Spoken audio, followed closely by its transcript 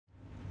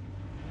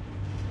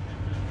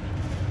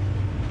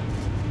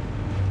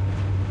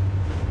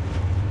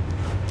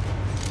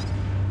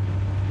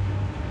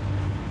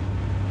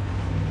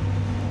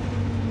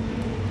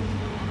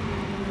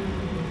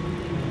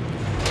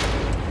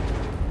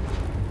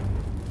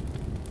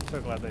so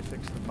glad they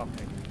fixed the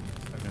popping.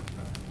 So good.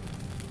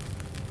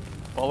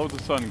 Follow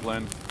the sun,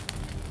 Glenn.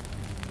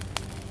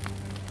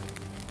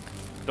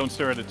 Don't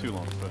stare at it too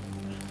long, but.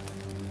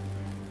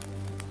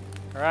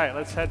 All right,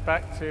 let's head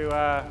back to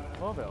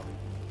Morville.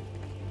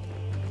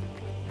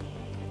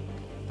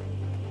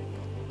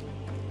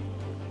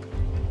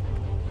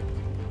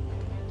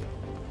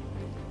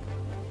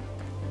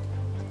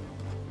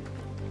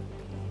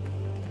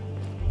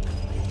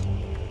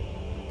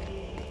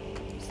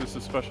 Is this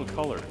a special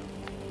color?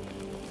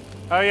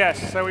 Oh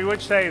yes, so we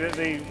would say that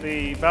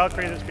the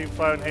Valkyrie that's been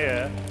flown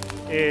here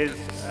is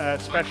a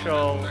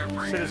special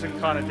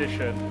CitizenCon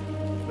edition.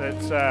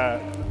 That's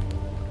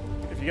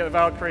if you get the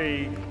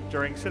Valkyrie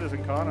during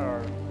CitizenCon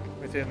or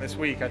within this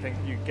week, I think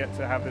you get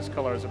to have this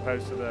color as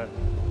opposed to the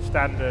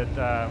standard.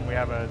 We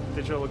have a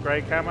digital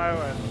grey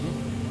camo, and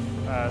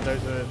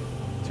those are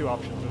two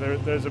options.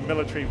 There's a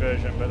military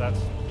version, but that's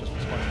just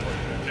as much work.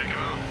 Take him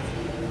out.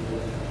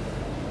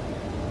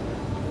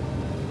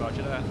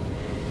 Roger that.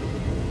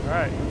 All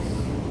right.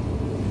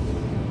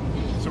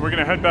 So we're going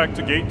to head back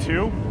to Gate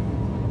 2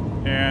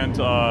 and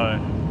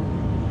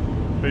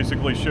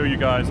basically show you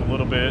guys a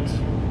little bit.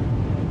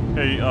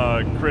 Hey,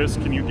 Chris,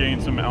 can you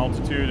gain some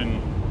altitude and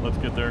let's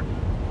get there?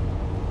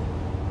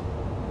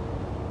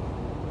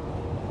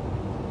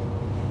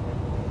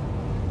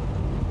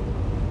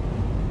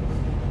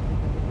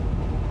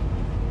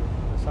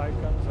 The side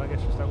guns, I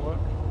guess, just don't work.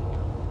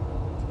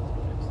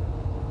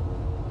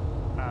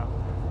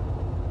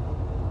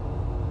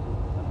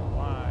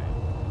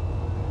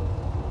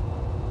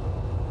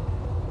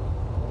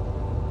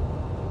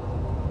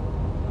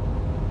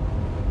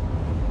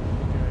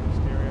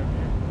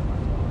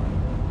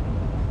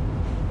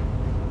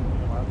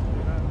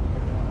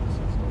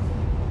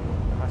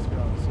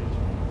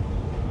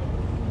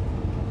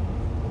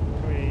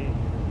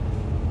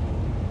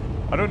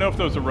 I don't know if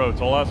those are roads.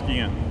 I'll ask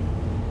Ian.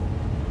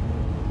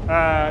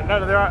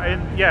 No, there are.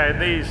 In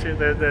these,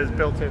 there's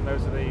built-in.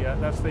 Those are the.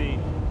 That's the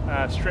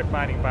strip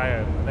mining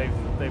biome.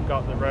 And they've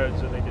got the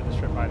roads that they did the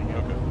strip mining in.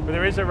 Okay. But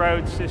there is a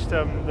road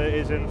system that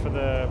is in for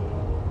the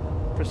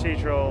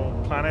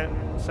procedural planet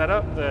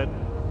setup that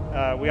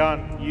we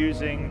aren't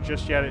using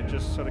just yet. It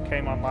just sort of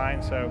came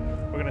online, so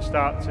we're going to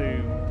start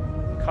to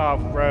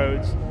carve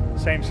roads.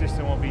 Same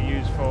system will be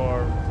used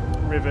for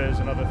rivers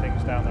and other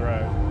things down the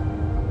road.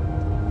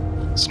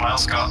 Smile,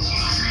 Scott.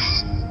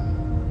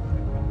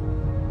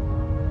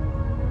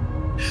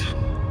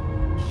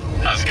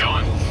 How's it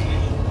going?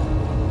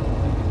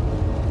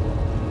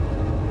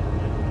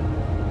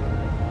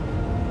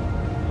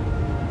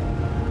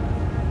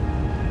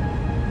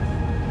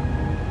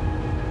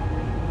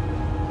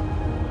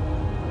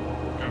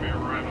 Gonna be a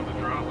right on the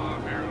drop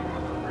off here.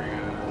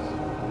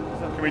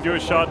 Can we do a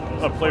shot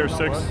of player 6?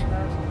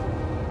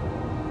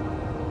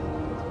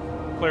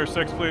 Player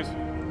 6, please.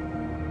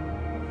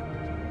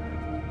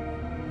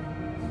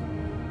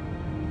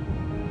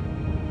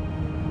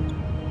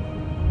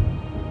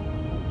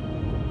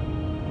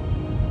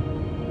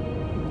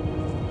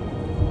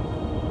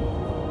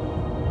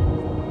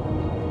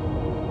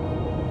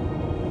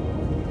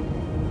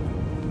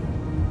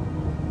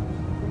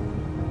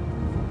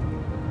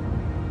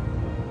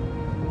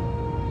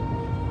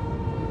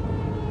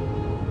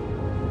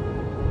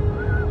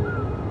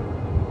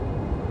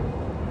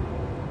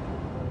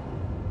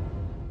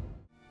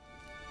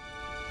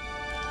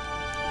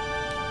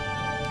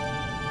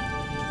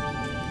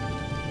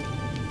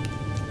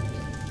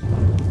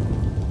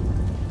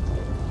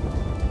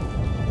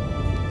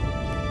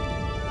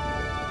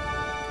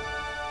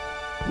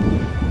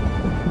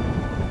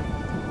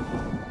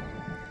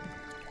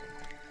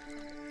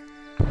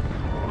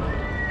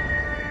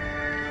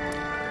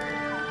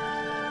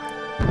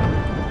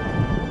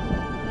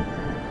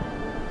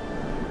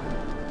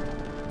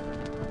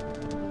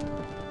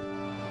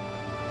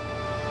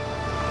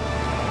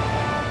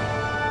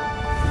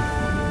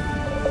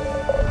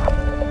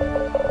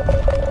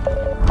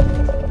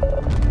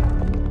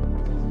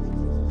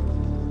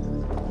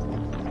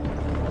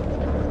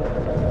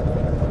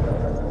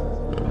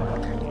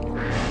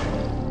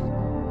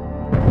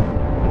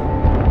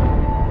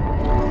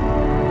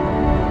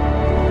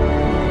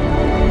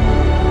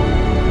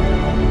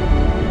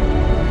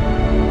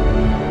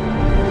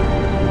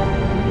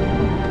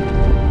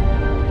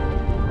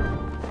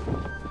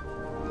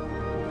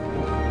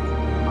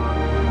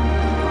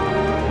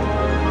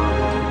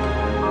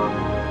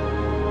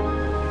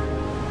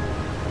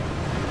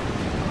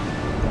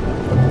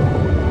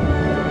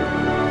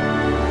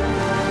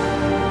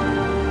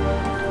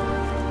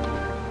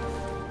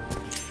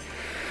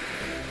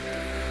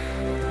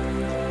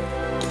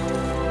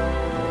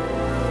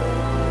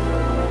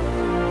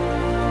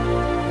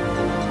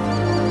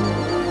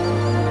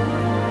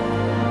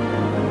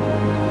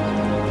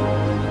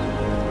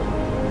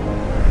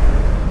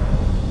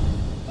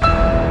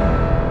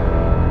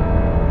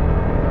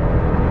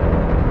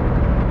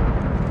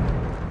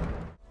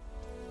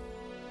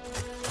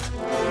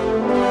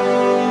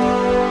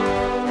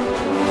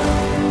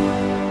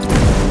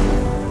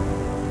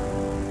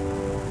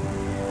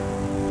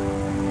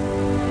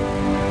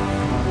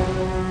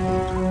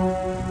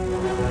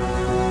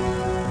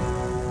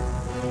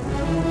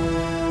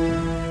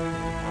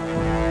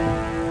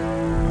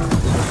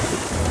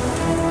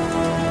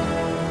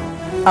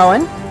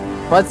 Owen,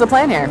 what's the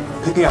plan here?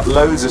 Picking up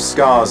loads of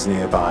scars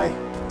nearby.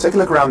 Take a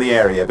look around the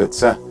area, but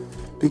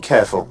be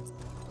careful.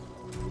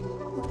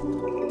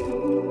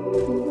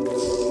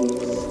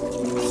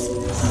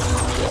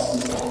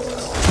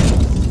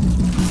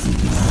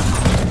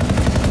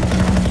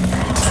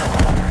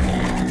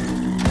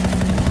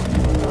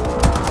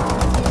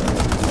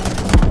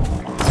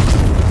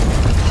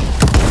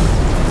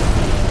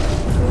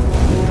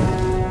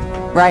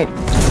 Right.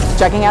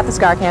 Checking out the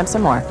scar camp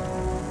some more.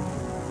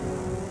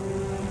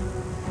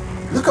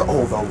 Look at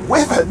all the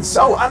weapons!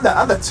 Oh,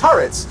 and the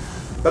turrets!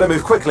 Better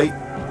move quickly.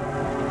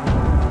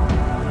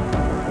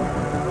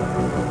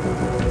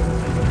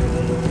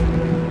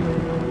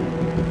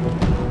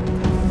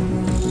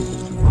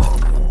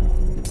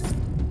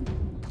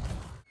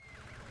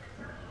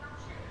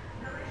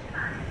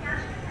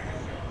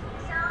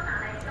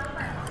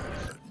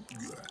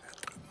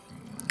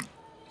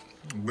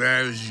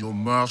 Where's your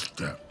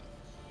master?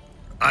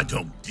 I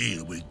don't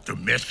deal with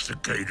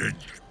domesticated.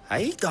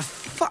 Hey, the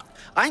fuck?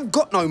 I ain't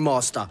got no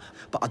master,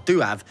 but I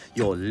do have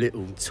your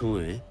little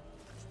toy.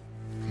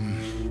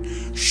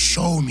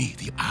 Show me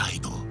the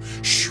idol.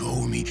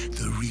 Show me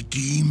the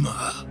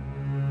Redeemer.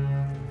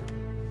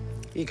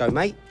 Here you go,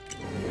 mate.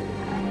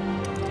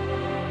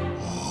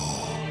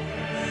 Oh.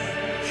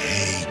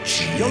 Hey,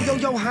 G.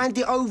 Yo, hand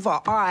it over.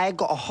 I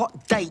got a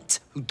hot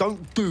date who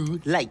don't do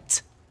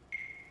late.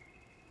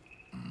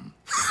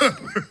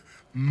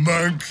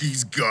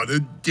 Monkey's got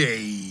a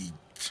date.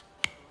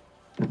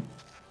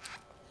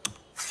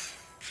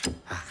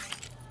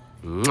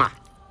 Mwah.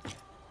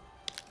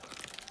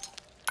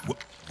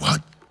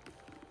 What?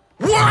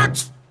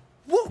 What?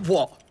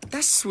 What?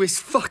 That's Swiss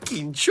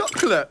fucking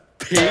chocolate,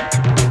 pig.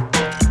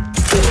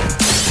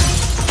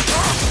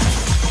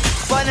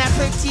 Bon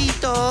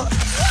appetito.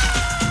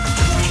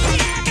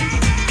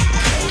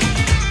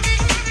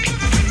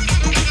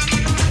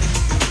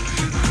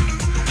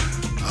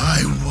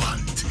 I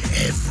want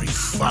every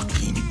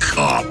fucking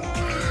cop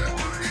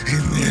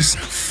in this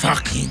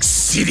fucking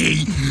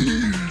city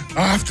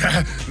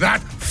after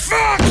that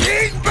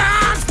fucking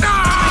bastard!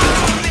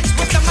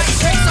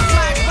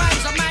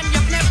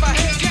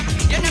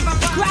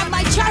 Grab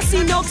my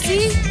chassis,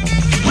 Noxie!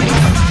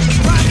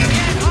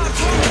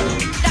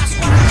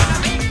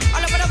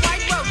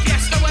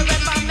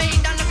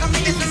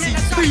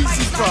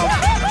 Easy, bro.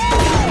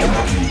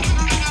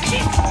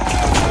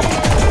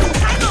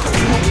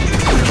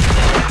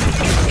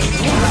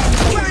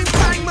 Bang,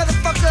 bang,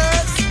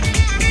 motherfuckers!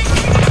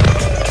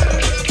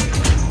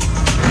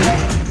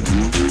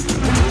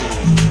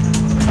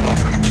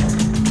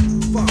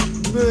 Fuck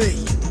me.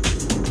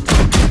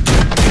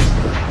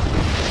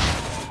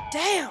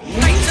 Damn!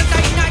 Nights and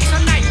day, nights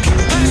and night.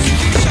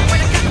 Persecution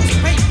with a capital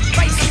P.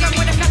 Racism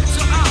with a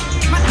capital R.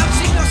 Man, I've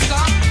seen your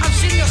scar. I've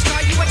seen your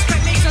scar. You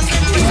expect me to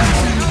sympathize?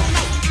 Oh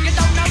no, you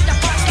don't know the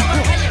price that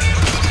I'm paying.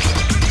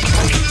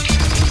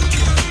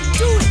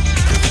 Do it!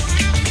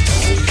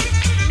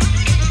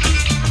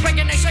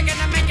 Breaking it, shaking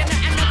it, making it,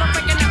 and never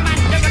breaking it, man.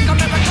 Miracle,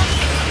 miracle.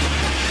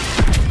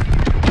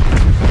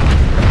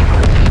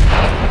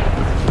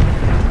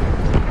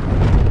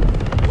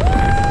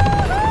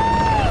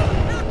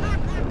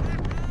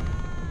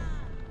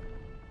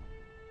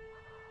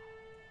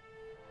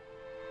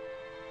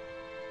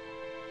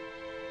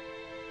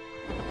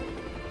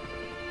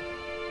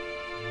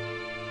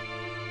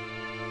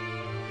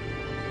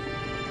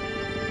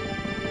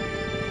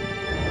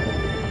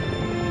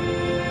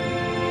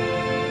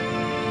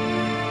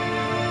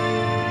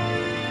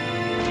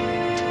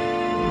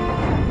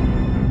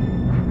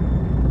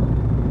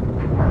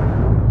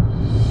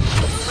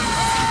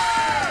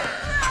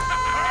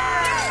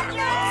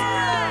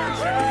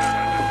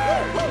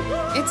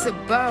 It's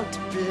about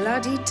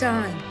bloody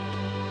time.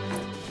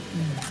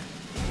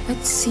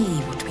 Let's see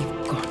what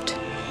we've got.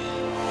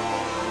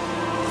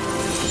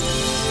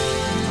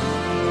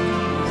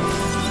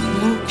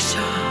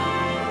 Moksha.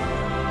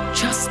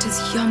 Just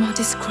as Yama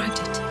described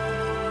it.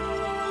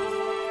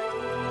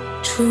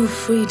 True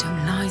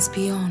freedom lies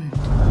beyond.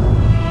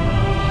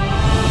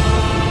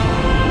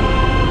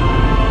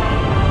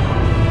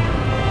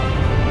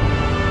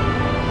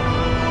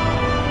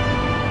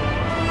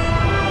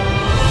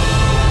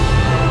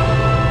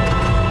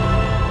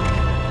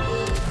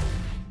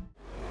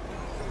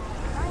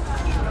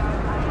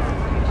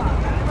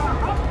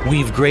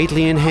 We've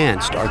greatly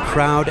enhanced our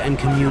crowd and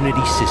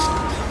community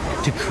systems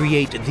to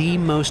create the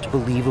most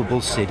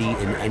believable city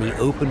in any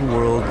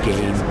open-world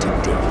game to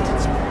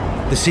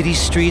date. The city's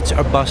streets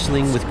are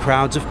bustling with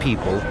crowds of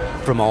people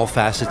from all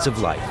facets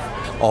of life,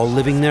 all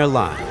living their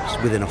lives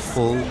within a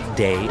full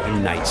day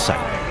and night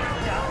cycle.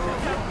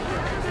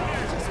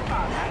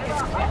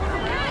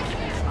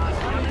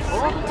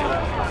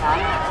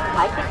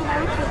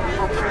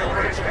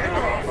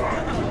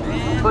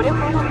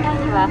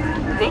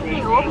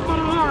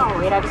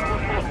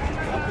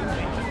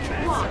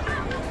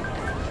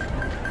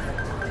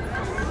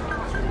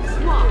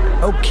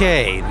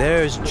 Okay,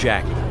 there's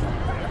Jackie.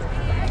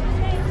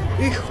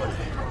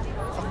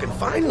 Fucking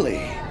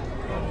finally.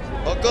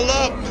 Buckle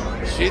up.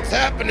 Shit's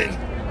happening.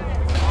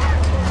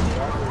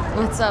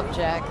 What's up,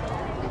 Jack?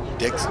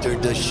 Dexter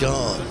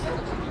Deshawn.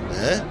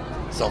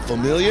 Huh? Sound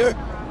familiar?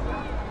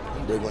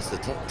 Homeboy wants to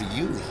talk to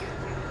you.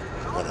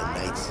 One of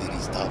Night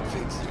City's top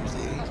fixers,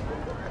 eh?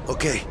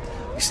 Okay,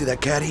 you see that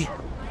caddy?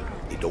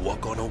 Need to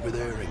walk on over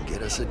there and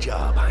get us a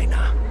job,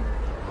 Heina.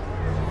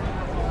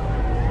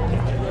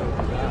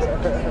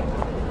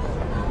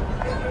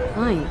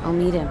 Fine, I'll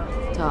meet him.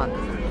 Talk.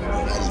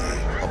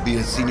 I'll be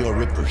in Senor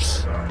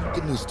Rippers.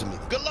 Good news to me.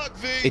 Good luck,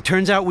 V! It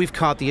turns out we've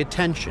caught the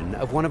attention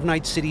of one of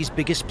Night City's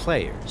biggest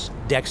players,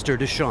 Dexter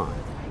Deshawn,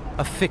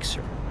 a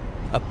fixer,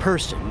 a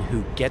person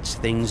who gets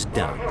things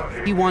done.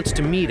 He wants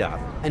to meet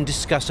up and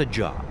discuss a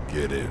job.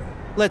 Get in.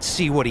 Let's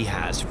see what he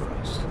has for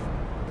us.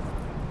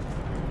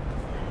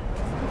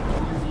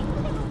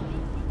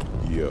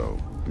 Yo,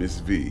 Miss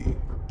V,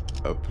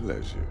 a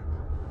pleasure.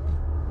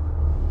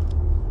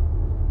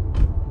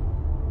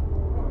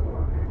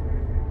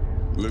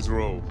 Let's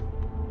roll.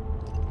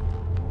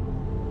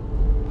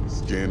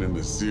 Scanning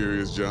a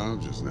serious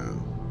job just now.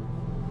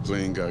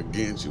 Playing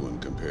gargantuan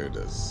compared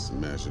to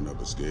smashing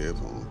up a scare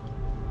phone.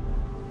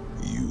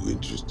 You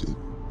interested?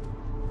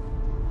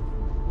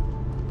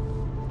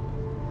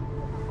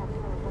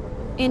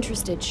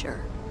 Interested, sure.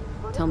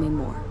 Tell me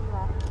more.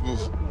 Well,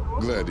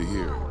 glad to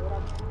hear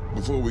it.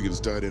 Before we can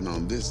start in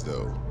on this,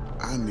 though,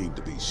 I need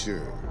to be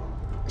sure.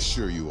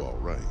 Sure you all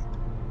right.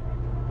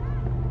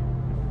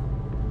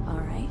 All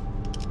right.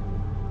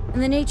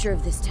 And the nature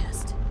of this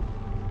test?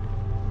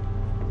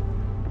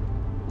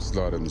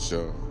 Start in the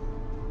show.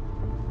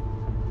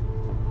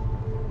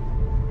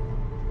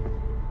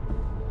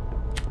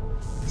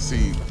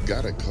 See,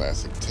 got a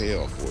classic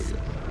tale for you.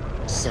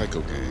 Psycho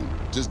gang,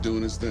 just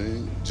doing his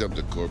thing, jumped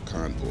a corp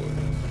convoy,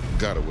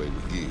 got away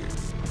with gear.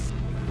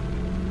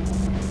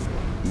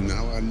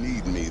 Now I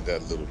need me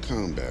that little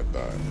combat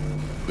bot.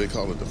 They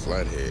call it the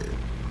Flathead.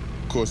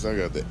 Of course, I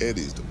got the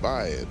Eddies to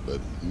buy it,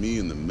 but me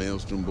and the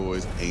Maelstrom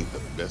boys ain't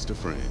the best of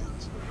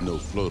friends. No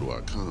flow to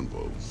our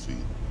convo, see?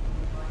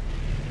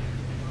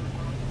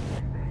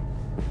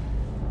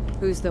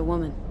 Who's the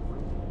woman?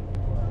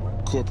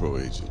 Corporal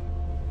agent.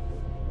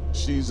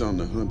 She's on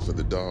the hunt for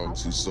the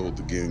dogs who sold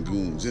the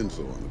Gangoon's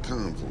info on the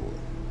convoy.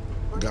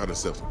 Got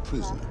herself a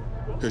prisoner.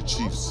 Her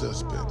chief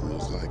suspect,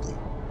 most likely.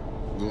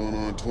 Going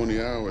on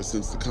 20 hours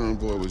since the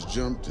convoy was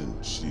jumped,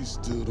 and she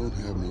still don't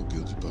have no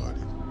guilty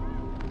party.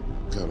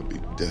 Gotta be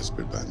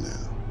desperate by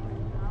now.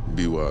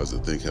 Be wise to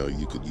think how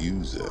you could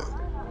use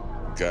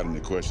that. Got any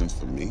questions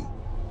for me?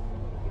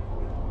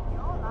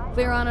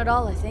 Clear on it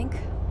all, I think.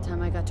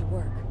 Time I got to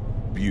work.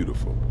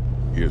 Beautiful.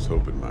 Here's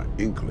hoping my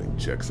inkling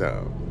checks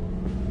out.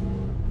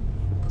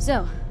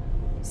 So,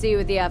 see you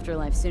at the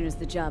afterlife soon as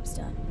the job's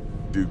done.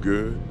 Do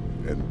good,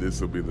 and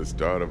this'll be the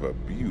start of a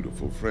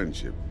beautiful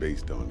friendship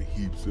based on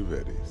heaps of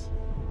eddies.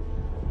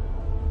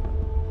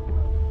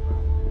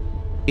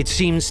 It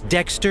seems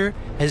Dexter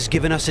has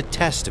given us a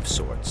test of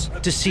sorts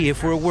to see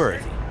if we're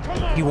worthy.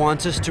 He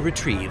wants us to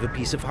retrieve a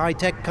piece of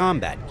high-tech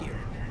combat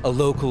gear a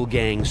local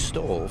gang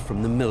stole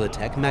from the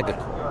Militech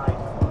megacorp.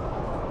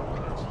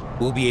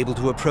 We'll be able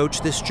to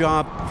approach this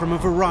job from a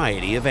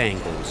variety of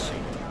angles.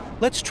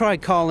 Let's try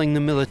calling the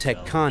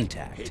Militech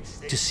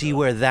contact to see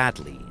where that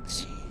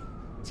leads.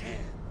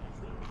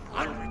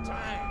 100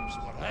 times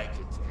what I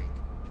could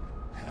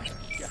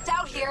take.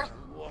 Stout here.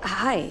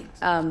 Hi,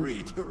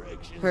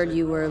 heard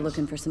you were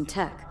looking for some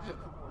tech.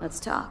 Let's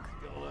talk.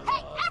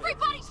 Hey,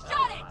 everybody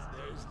shut it!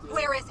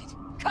 Where is it?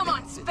 Come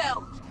on,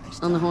 spill!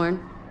 On the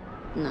horn?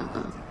 No.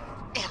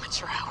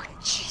 Amateur hour,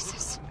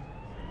 Jesus.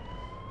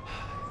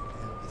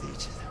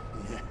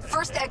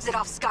 First exit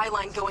off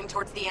Skyline going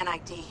towards the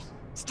NID.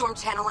 Storm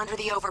channel under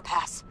the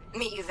overpass.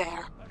 Meet you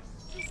there.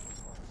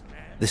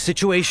 The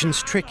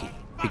situation's tricky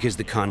because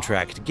the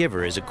contract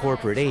giver is a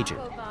corporate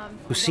agent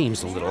who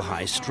seems a little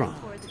high-strung.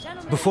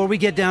 Before we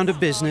get down to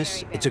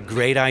business, it's a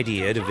great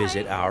idea to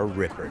visit our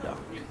Ripper Dock.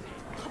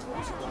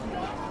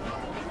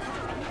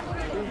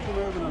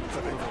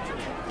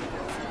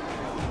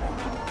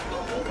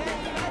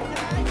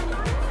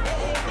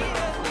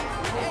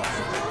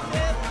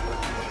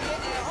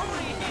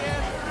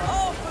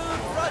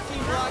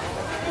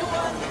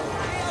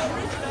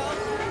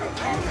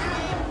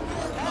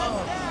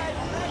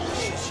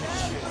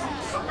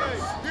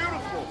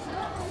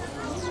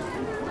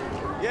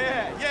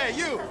 Yeah,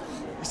 you!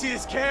 You see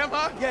this cam,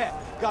 huh? Yeah,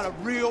 got a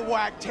real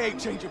whack tape,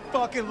 change your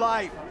fucking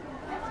life.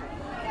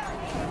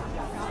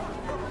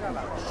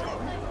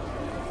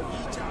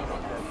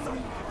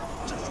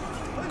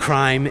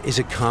 Crime is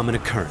a common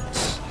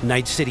occurrence.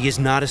 Night City is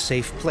not a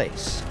safe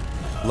place.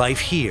 Life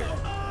here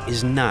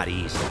is not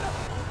easy.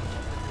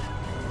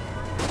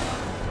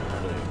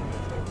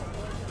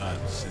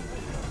 I'm Cindy.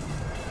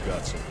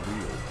 Got some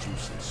real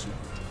juicy soup.